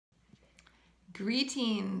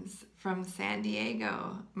Greetings from San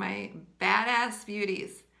Diego, my badass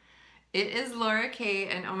beauties. It is Laura K,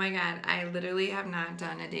 and oh my god, I literally have not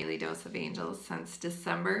done a Daily Dose of Angels since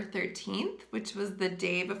December 13th, which was the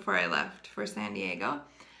day before I left for San Diego.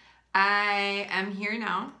 I am here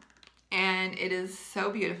now, and it is so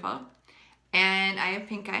beautiful, and I have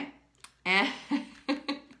pink eye, and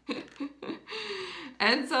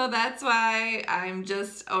and so that's why I'm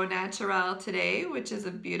just au naturel today, which is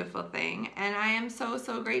a beautiful thing. And I am so,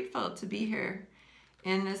 so grateful to be here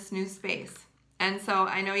in this new space. And so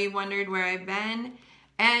I know you wondered where I've been.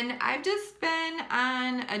 And I've just been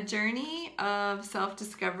on a journey of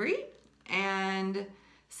self-discovery and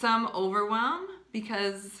some overwhelm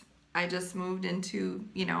because I just moved into,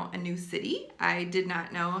 a new city. I did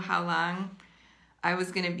not know how long I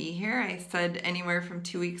was going to be here. I said anywhere from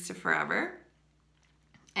 2 weeks to forever.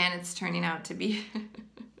 And it's turning out to be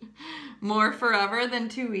more forever than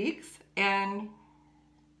 2 weeks. And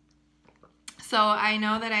so I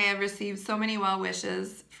know that I have received so many well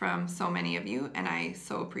wishes from so many of you, and I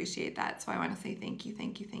so appreciate that. So I want to say thank you,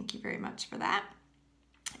 thank you, thank you very much for that.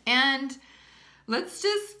 And let's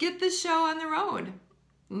just get this show on the road.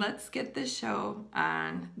 Let's get this show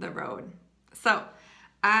on the road. So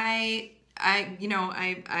I'm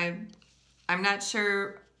not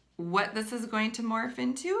sure what this is going to morph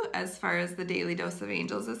into as far as the Daily Dose of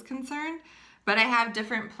Angels is concerned, but I have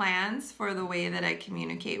different plans for the way that I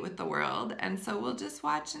communicate with the world, and so we'll just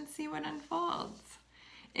watch and see what unfolds.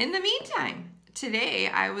 In the meantime, today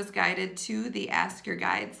I was guided to the Ask Your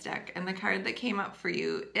Guides deck, and the card that came up for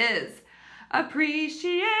you is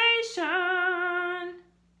Appreciation.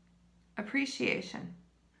 Appreciation.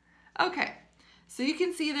 Okay, so you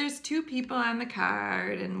can see there's two people on the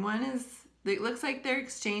card, and one is, it looks like they're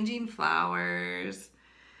exchanging flowers.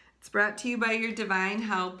 It's brought to you by your divine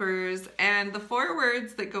helpers. And the 4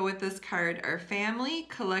 words that go with this card are family,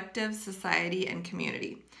 collective, society, and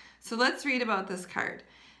community. So let's read about this card.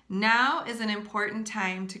 Now is an important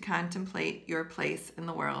time to contemplate your place in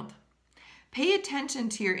the world. Pay attention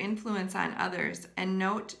to your influence on others and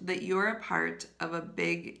note that you're a part of a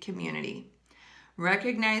big community.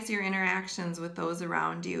 Recognize your interactions with those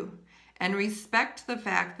around you. And respect the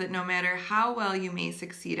fact that no matter how well you may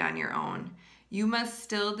succeed on your own, you must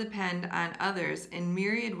still depend on others in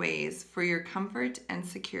myriad ways for your comfort and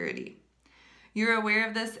security. You're aware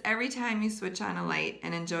of this every time you switch on a light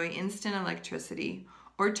and enjoy instant electricity,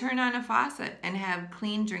 or turn on a faucet and have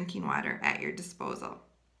clean drinking water at your disposal.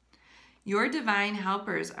 Your divine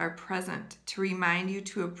helpers are present to remind you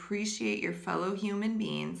to appreciate your fellow human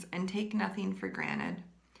beings and take nothing for granted.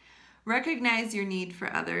 Recognize your need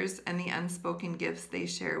for others and the unspoken gifts they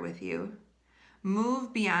share with you.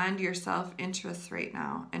 Move beyond your self-interest right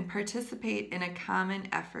now and participate in a common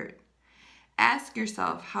effort. Ask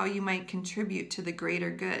yourself how you might contribute to the greater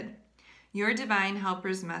good. Your divine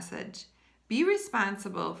helper's message: be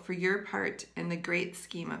responsible for your part in the great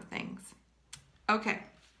scheme of things. Okay,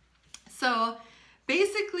 so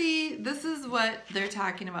basically this is what they're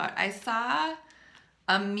talking about. I saw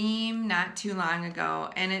a meme not too long ago,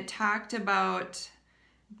 and it talked about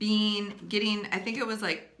getting, I think it was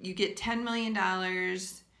like, you get $10 million,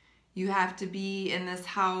 you have to be in this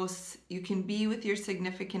house, you can be with your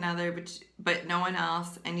significant other, but no one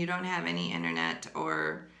else, and you don't have any internet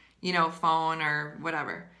or, phone or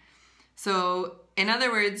whatever. So in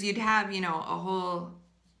other words, you'd have, a whole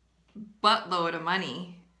buttload of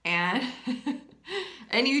money, and,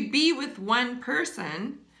 and you'd be with one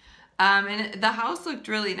person. And the house looked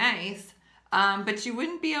really nice, but you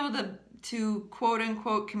wouldn't be able to quote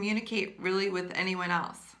unquote communicate really with anyone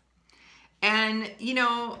else. And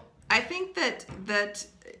I think that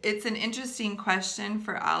it's an interesting question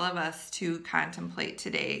for all of us to contemplate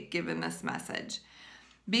today, given this message,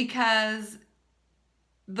 because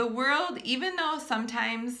the world, even though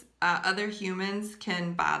sometimes other humans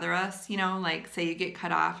can bother us, like say you get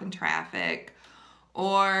cut off in traffic,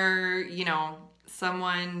 or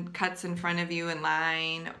someone cuts in front of you in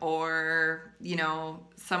line, or,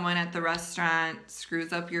 someone at the restaurant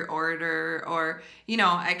screws up your order, or,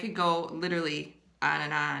 I could go literally on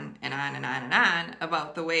and on and on and on and on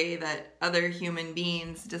about the way that other human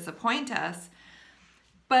beings disappoint us.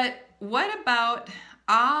 But what about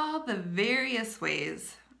all the various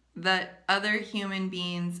ways that other human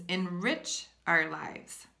beings enrich our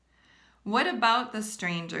lives? What about the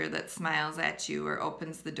stranger that smiles at you or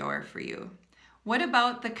opens the door for you? What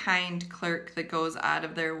about the kind clerk that goes out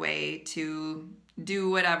of their way to do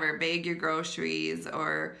whatever, bag your groceries,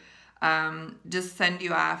 or just send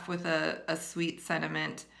you off with a sweet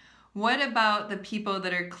sentiment? What about the people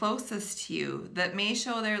that are closest to you that may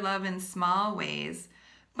show their love in small ways,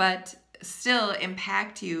 but still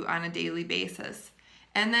impact you on a daily basis?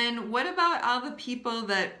 And then what about all the people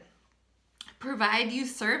that provide you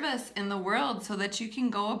service in the world so that you can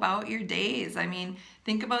go about your days? I mean,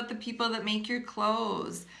 think about the people that make your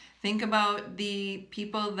clothes. Think about the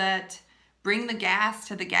people that bring the gas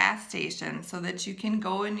to the gas station so that you can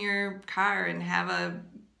go in your car and have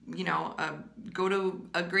go to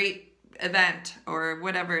a great event or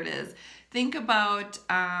whatever it is. Think about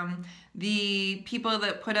the people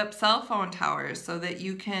that put up cell phone towers so that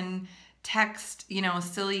you can text,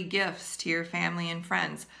 silly gifts to your family and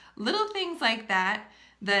friends. Little things like that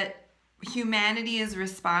that humanity is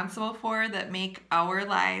responsible for that make our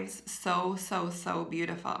lives so, so, so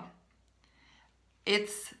beautiful.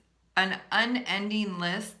 It's an unending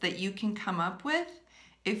list that you can come up with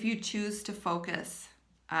if you choose to focus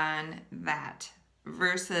on that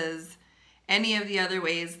versus any of the other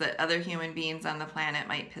ways that other human beings on the planet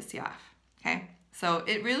might piss you off, okay? So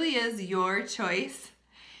it really is your choice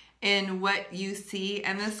in what you see.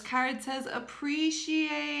 And this card says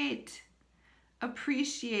appreciate.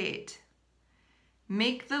 Appreciate.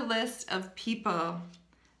 Make the list of people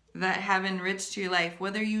that have enriched your life,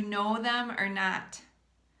 whether you know them or not.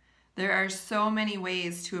 There are so many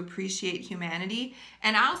ways to appreciate humanity.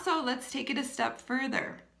 And also, let's take it a step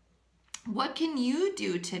further. What can you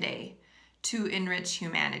do today to enrich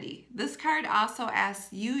humanity? This card also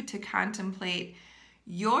asks you to contemplate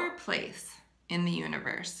your place in the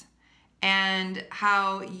universe and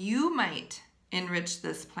how you might enrich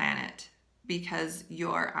this planet because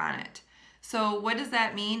you're on it. So what does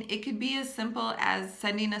that mean? It could be as simple as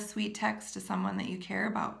sending a sweet text to someone that you care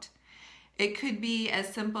about. It could be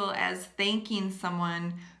as simple as thanking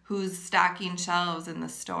someone who's stocking shelves in the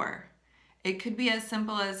store. It could be as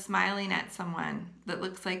simple as smiling at someone that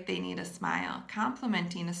looks like they need a smile,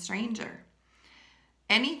 complimenting a stranger.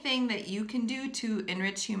 Anything that you can do to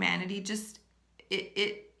enrich humanity, just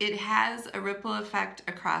it has a ripple effect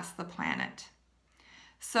across the planet.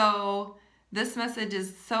 So this message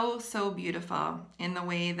is so, so beautiful in the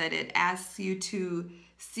way that it asks you to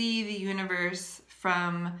see the universe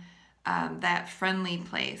from that friendly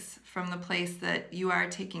place, from the place that you are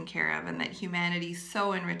taken care of, and that humanity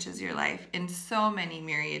so enriches your life in so many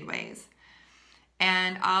myriad ways.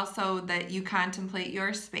 And also that you contemplate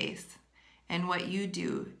your space and what you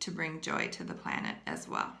do to bring joy to the planet as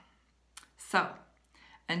well. So,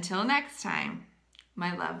 until next time,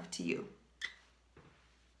 my love to you.